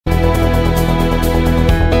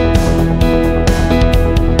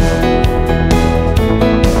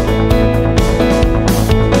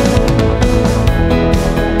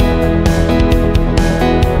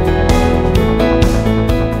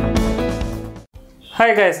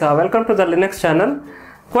Hi guys, welcome to the Linux channel.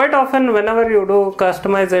 Quite often whenever you do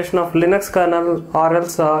customization of Linux kernel or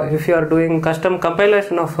else if you are doing custom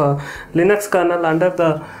compilation of Linux kernel under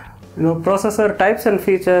the processor types and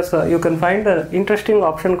features, you can find an interesting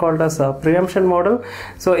option called as preemption model.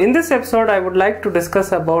 So in this episode I would like to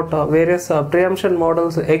discuss about various preemption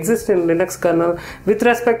models exist in Linux kernel with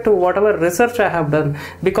respect to whatever research I have done,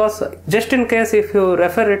 because just in case if you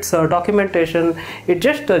refer its documentation, it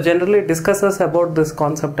just generally discusses about this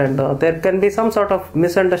concept and there can be some sort of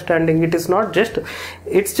misunderstanding. It is not just,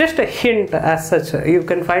 it's just a hint as such. You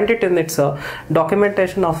can find it in its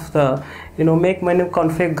documentation of the make menu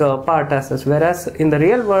config part as such, whereas in the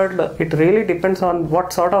real world it really depends on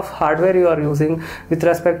what sort of hardware you are using with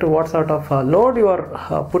respect to what sort of load you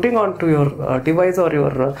are putting onto your device or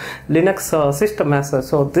your Linux system as such.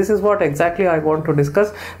 So this is what exactly I want to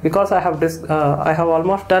discuss, because I have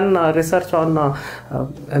almost done research on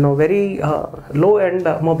very low end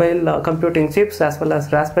mobile computing chips as well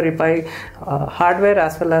as Raspberry Pi hardware,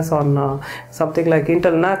 as well as on something like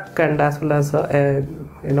Intel NUC, and as well as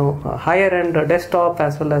higher end desktop,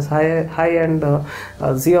 as well as high end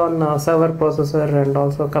Xeon server processor, and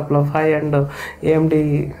also a couple of high end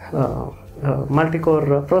AMD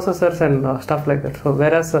multi-core processors and stuff like that. So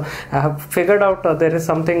whereas I have figured out there is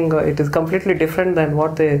something it is completely different than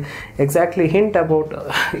what they exactly hint about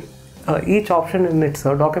each option in its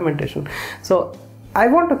documentation. So I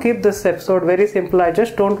want to keep this episode very simple. I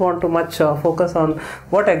just don't want to much focus on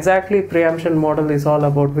what exactly preemption model is all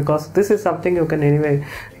about, because this is something you can anyway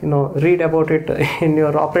read about it in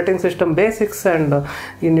your operating system basics and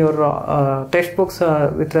in your textbooks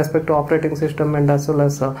with respect to operating system, and as well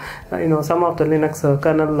as some of the Linux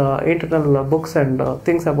kernel internal books and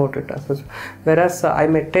things about it as such. Whereas I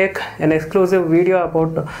may take an exclusive video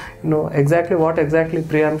about exactly what exactly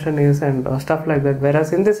preemption is and stuff like that.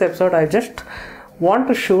 Whereas in this episode I just want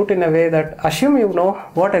to shoot in a way that assume you know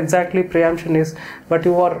what exactly preemption is, but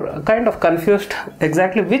you are kind of confused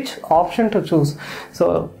exactly which option to choose.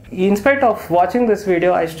 So in spite of watching this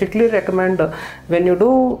video, I strictly recommend when you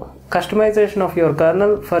do customization of your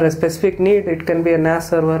kernel for a specific need, it can be a NAS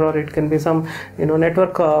server, or it can be some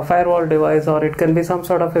network firewall device, or it can be some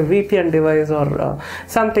sort of a VPN device, or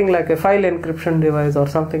something like a file encryption device or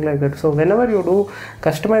something like that. So whenever you do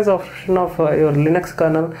customization of your Linux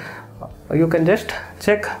kernel, you can just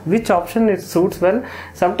check which option it suits well.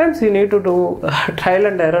 Sometimes you need to do trial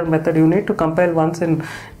and error method. You need to compile once in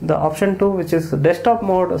the option 2, which is desktop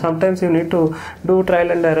mode. Sometimes you need to do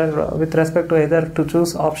trial and error with respect to either to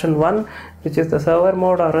choose option 1, which is the server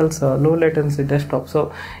mode, or else low latency desktop.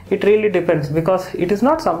 So it really depends, because it is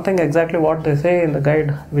not something exactly what they say in the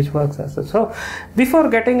guide which works as such. So before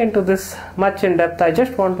getting into this much in depth, I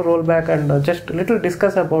just want to roll back and just a little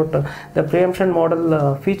discuss about the preemption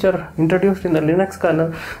model feature introduced in the Linux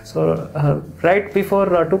kernel. So right before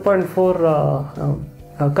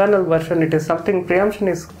 2.4 kernel version, it is something preemption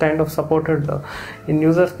is kind of supported in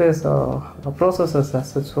user space processes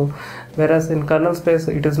as such. So whereas in kernel space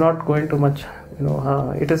it is not going to much,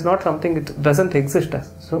 it is not something, it doesn't exist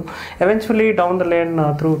as. So eventually down the lane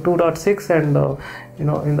through 2.6 and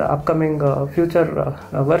in the upcoming future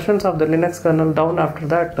versions of the Linux kernel down after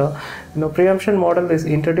that, preemption model is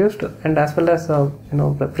introduced, and as well as the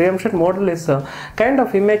preemption model is kind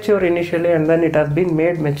of immature initially, and then it has been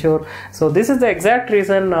made mature. So this is the exact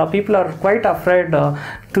reason people are quite afraid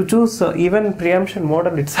to choose even preemption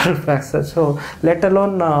model itself as such. So let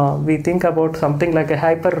alone we think about something like a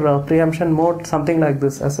hyper preemption mode, something like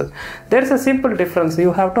this as such. There is a simple difference.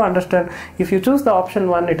 You have to understand, if you choose the option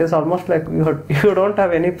 1, it is almost like you don't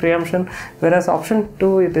have any preemption, whereas option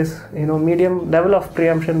 2, it is medium level of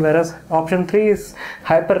preemption, whereas option 3 is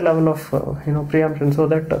hyper level of preemption, so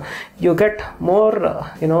that you get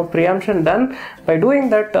more preemption done. By doing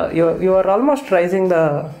that, you are almost raising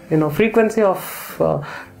the frequency of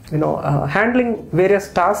handling various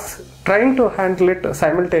tasks, trying to handle it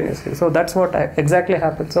simultaneously. So that's what exactly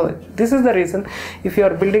happens. So this is the reason, if you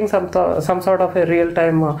are building some sort of a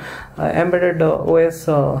real-time embedded OS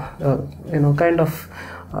kind of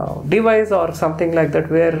device or something like that,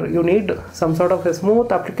 where you need some sort of a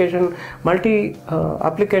smooth application, multi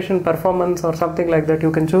application performance or something like that,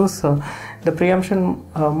 you can choose the preemption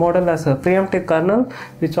model as a preemptive kernel,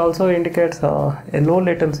 which also indicates a low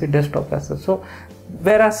latency desktop as such. So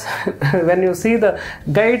whereas when you see the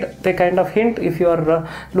guide, they kind of hint, if you are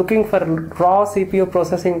looking for raw CPU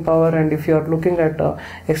processing power, and if you are looking at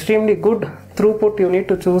extremely good throughput, you need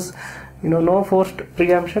to choose no forced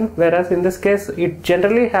preemption. Whereas in this case it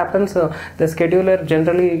generally happens, the scheduler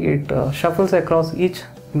generally it shuffles across each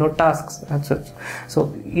tasks as such.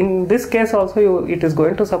 So in this case also it is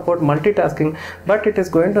going to support multitasking, but it is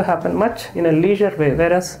going to happen much in a leisure way,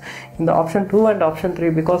 whereas in the option 2 and option 3,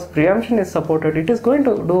 because preemption is supported, it is going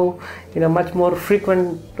to do in a much more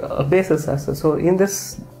frequent basis as such. So in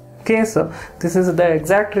this case, this is the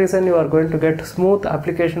exact reason you are going to get smooth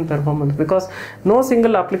application performance, because no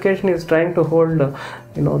single application is trying to hold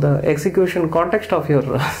the execution context of your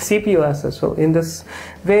CPU as such. So in this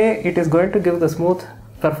way it is going to give the smooth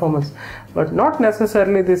performance, but not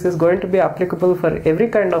necessarily this is going to be applicable for every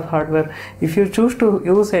kind of hardware. If you choose to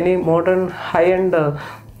use any modern high-end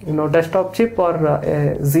desktop chip or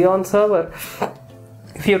a Xeon server,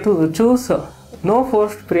 if you choose no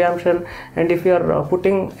forced preemption, and if you are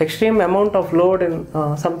putting extreme amount of load in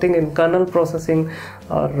something in kernel processing,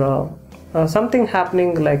 or something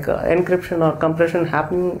happening like encryption or compression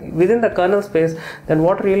happening within the kernel space, then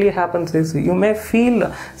what really happens is you may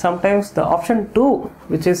feel sometimes the option 2,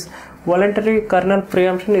 which is voluntary kernel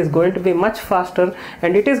preemption, is going to be much faster,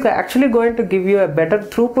 and it is actually going to give you a better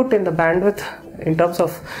throughput in the bandwidth in terms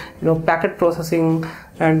of packet processing.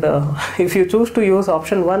 And if you choose to use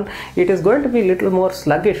option 1, it is going to be little more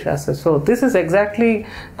sluggish as such. So this is exactly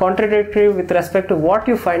contradictory with respect to what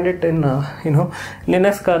you find it in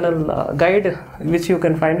Linux kernel guide, which you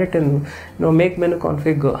can find it in make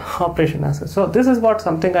menuconfig operation as such. So this is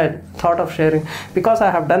something I thought of sharing, because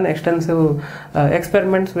I have done extensive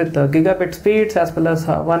experiments with gigabit speeds as well as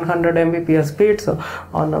 100 Mbps speeds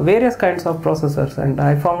on various kinds of processors, and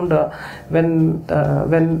I found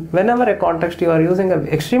whenever a context you are using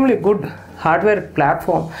a extremely good hardware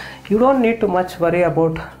platform, you don't need to much worry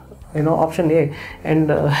about option A. And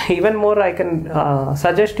even more, I can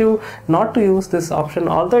suggest you not to use this option,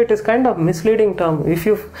 although it is kind of misleading term. If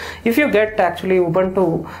you get actually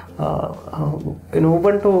Ubuntu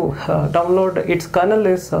download, its kernel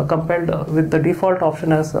is compiled with the default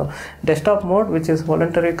option as desktop mode, which is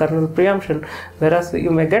voluntary kernel preemption, whereas you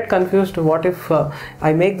may get confused, what if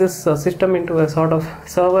I make this system into a sort of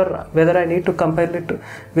server, whether I need to compile it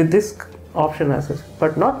with this option as such.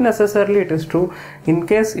 But not necessarily it is true. In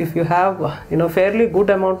case if you have fairly good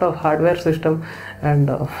amount of hardware system, and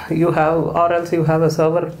you have, or else you have a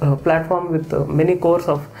server platform with many cores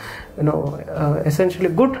of essentially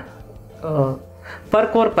good per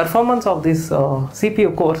core performance of these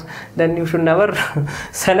CPU cores, then you should never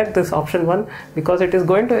select this option 1, because it is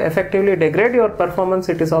going to effectively degrade your performance.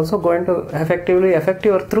 It is also going to effectively affect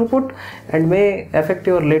your throughput and may affect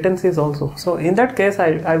your latencies also. So in that case,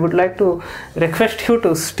 I would like to request you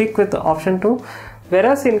to stick with option 2.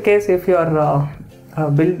 Whereas in case if you are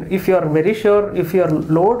if you are very sure, if your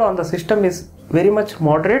load on the system is very much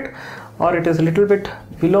moderate, or it is a little bit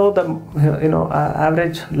below the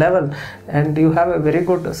average level, and you have a very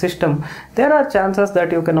good system, there are chances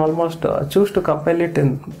that you can almost choose to compile it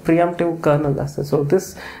in preemptive kernel as well. So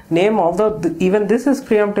this name, although even this is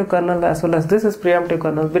preemptive kernel as well as this is preemptive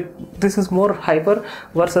kernel, but this is more hyper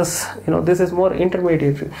versus this is more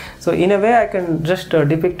intermediate. So in a way I can just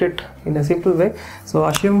depict it in a simple way. So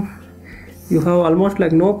assume you have almost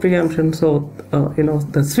like no preemption, so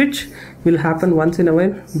the switch will happen once in a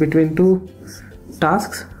while between two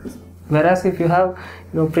tasks, whereas if you have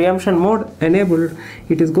preemption mode enabled,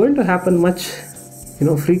 it is going to happen much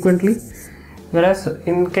frequently. Whereas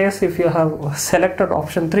in case if you have selected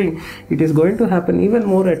option 3, it is going to happen even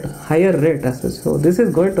more at higher rate as well. So this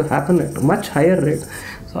is going to happen at much higher rate.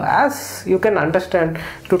 So as you can understand,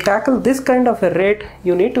 to tackle this kind of a rate,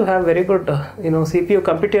 you need to have very good CPU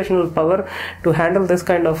computational power to handle this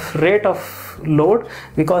kind of rate of load,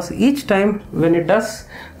 because each time when it does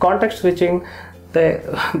context switching, the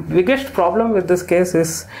biggest problem with this case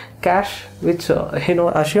is cache, which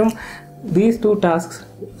assume these two tasks.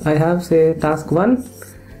 I have say task 1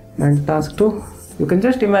 and task 2. You can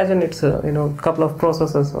just imagine it's a couple of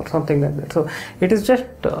processes or something like that. So it is just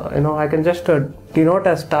I can just denote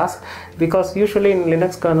as task, because usually in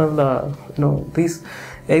Linux kernel this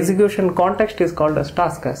execution context is called as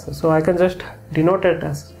task as well. So I can just denote it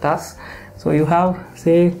as task. So you have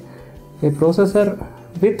say a processor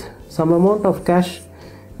with some amount of cache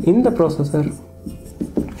in the processor.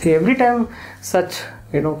 Every time such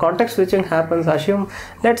context switching happens, assume,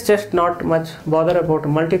 let's just not much bother about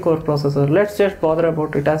multi-core processor, let's just bother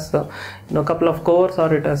about it as a couple of cores,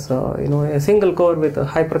 or it has a single core with a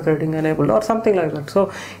hyper-threading enabled or something like that.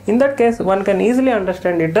 So in that case, one can easily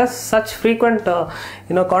understand it does such frequent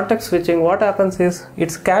context switching. What happens is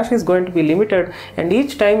its cache is going to be limited, and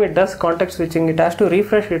each time it does context switching, it has to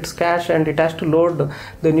refresh its cache, and it has to load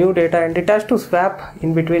the new data, and it has to swap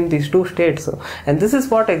in between these two states. And this is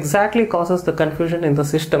what exactly causes the confusion in the the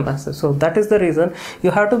system as such. So that is the reason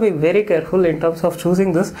you have to be very careful in terms of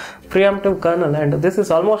choosing this preemptive kernel, and this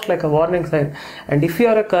is almost like a warning sign. And if you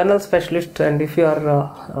are a kernel specialist and if you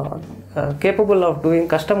are capable of doing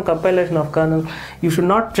custom compilation of kernel, you should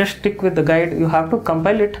not just stick with the guide. You have to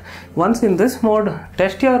compile it. Once in this mode,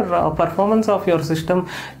 test your performance of your system.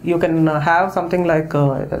 You can have something like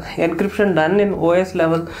encryption done in OS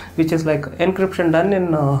level, which is like encryption done in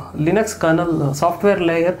Linux kernel software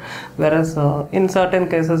layer, whereas in certain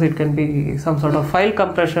cases it can be some sort of file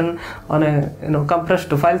compression on a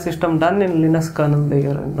compressed file system done in Linux kernel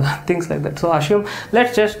layer and things like that. So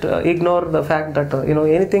let's just ignore the fact that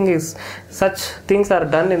anything is such things are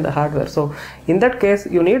done in the hardware. So in that case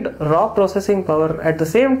you need raw processing power. At the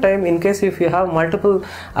same time, in case if you have multiple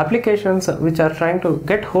applications which are trying to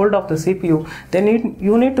get hold of the CPU, then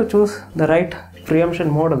you need to choose the right preemption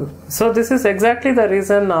model. So this is exactly the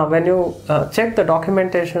reason when you check the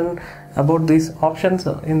documentation about these options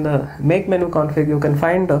in the make menu config, you can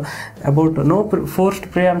find about no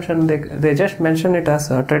forced preemption. They just mention it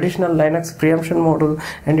as a traditional Linux preemption model,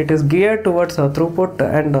 and it is geared towards throughput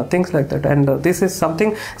and things like that. And this is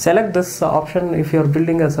something, select this option if you are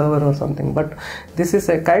building a server or something. But this is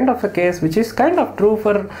a kind of a case which is kind of true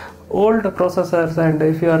for old processors, and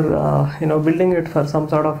if you are building it for some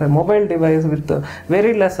sort of a mobile device with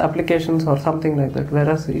very less applications or something like that.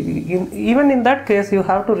 Whereas even in that case, you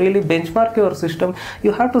have to really benchmark your system.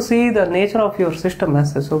 You have to see the nature of your system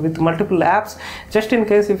as such. So with multiple apps, just in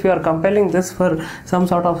case if you are compiling this for some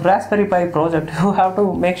sort of Raspberry Pi project, you have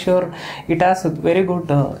to make sure it has a very good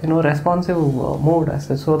responsive mode as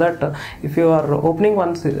such, so that if you are opening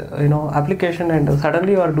one application and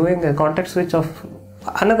suddenly you are doing a context switch of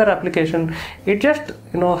another application, it just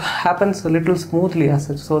happens a little smoothly as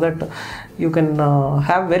such, so that you can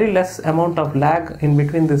have very less amount of lag in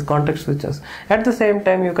between these context switches. At the same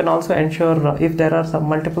time, you can also ensure if there are some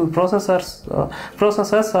multiple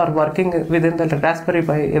processors are working within the Raspberry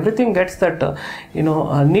Pi, everything gets that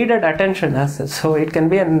needed attention as such. So it can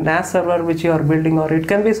be a NAS server which you are building, or it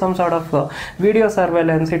can be some sort of video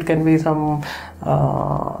surveillance, it can be some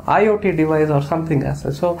IoT device or something as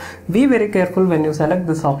such. So be very careful when you select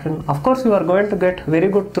this option. Of course you are going to get very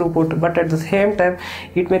good throughput, but at the same time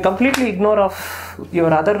it may completely ignore of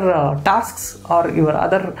your other tasks or your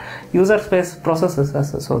other user space processes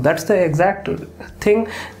as such. So that's the exact thing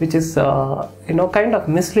which is kind of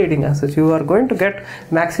misleading as such. You are going to get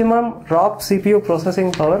maximum raw CPU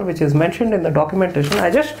processing power, which is mentioned in the documentation. I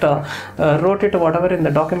just wrote it whatever in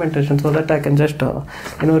the documentation so that I can just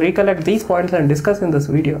recollect these points and discuss in this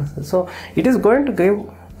video. So it is going to give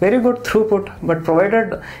very good throughput, but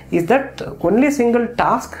provided is that only single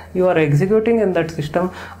task you are executing in that system,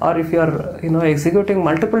 or if you are executing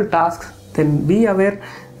multiple tasks, then be aware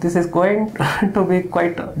this is going to be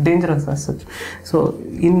quite dangerous as such. So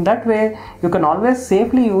in that way you can always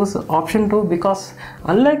safely use option 2, because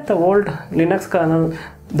unlike the old Linux kernel,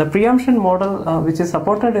 the preemption model which is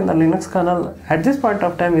supported in the Linux kernel at this point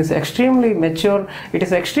of time is extremely mature. It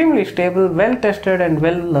is extremely stable, well tested, and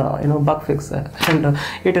well bug fixed, and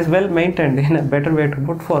it is well maintained in a better way to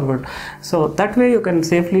put forward. So that way you can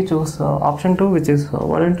safely choose option 2, which is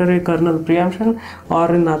voluntary kernel preemption,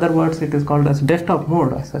 or in other words it is called as desktop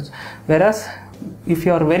mode as such. Whereas if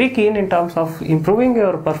you are very keen in terms of improving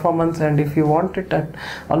your performance, and if you want it at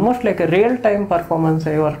almost like a real-time performance,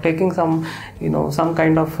 you are taking some some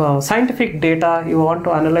kind of scientific data, you want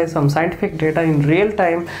to analyze some scientific data in real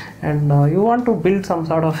time, and you want to build some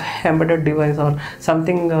sort of embedded device or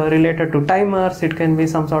something related to timers. It can be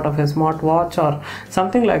some sort of a smart watch or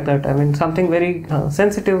something like that. I mean something very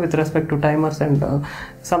sensitive with respect to timers, and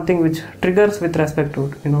something which triggers with respect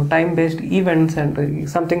to time-based events, and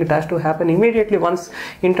something it has to happen immediately once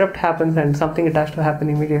interrupt happens, and something it has to happen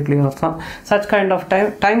immediately, or some such kind of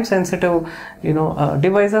time sensitive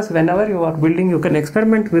devices. Whenever you are building, you can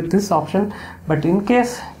experiment with this option, but in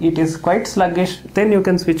case it is quite sluggish, then you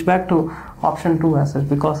can switch back to option 2 as such,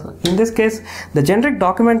 because in this case the generic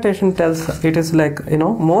documentation tells it is like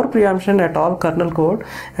more preemption at all kernel code.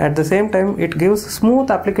 At the same time it gives smooth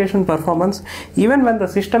application performance even when the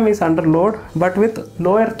system is under load, but with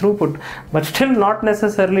lower throughput. But still not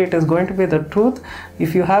necessarily it is going to be the truth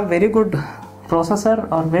if you have very good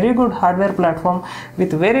processor or very good hardware platform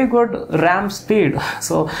with very good RAM speed.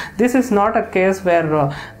 So this is not a case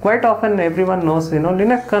where quite often everyone knows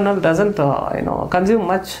Linux kernel doesn't consume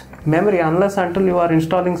much memory unless until you are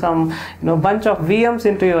installing some bunch of VMs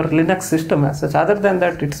into your Linux system as such. Other than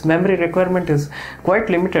that, its memory requirement is quite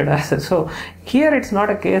limited as such. So here it's not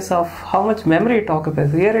a case of how much memory it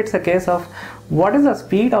occupies. Here it's a case of what is the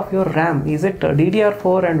speed of your RAM? Is it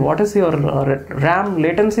DDR4, and what is your RAM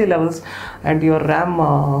latency levels and your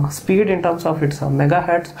RAM speed in terms of its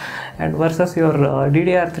megahertz, and versus your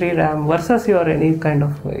DDR3 RAM versus your any kind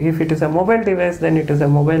of, if it is a mobile device, then it is a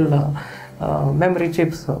mobile memory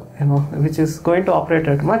chips, which is going to operate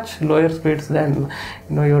at much lower speeds than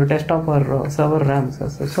your desktop or server RAMs.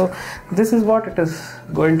 So this is what it is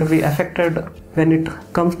going to be affected when it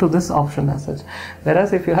comes to this option as such.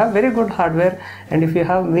 Whereas if you have very good hardware and if you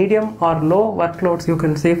have medium or low workloads, you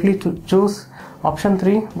can safely choose option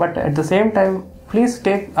 3, but at the same time please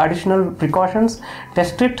take additional precautions,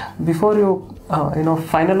 test it before you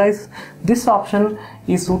finalize. This option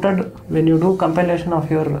is suited when you do compilation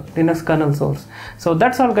of your Linux kernel source. So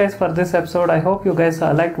that's all guys for this episode. I hope you guys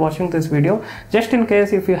liked watching this video. Just in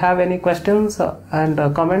case if you have any questions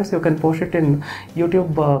and comments, you can post it in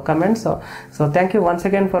YouTube comments. So thank you once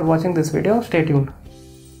again for watching this video. Stay tuned.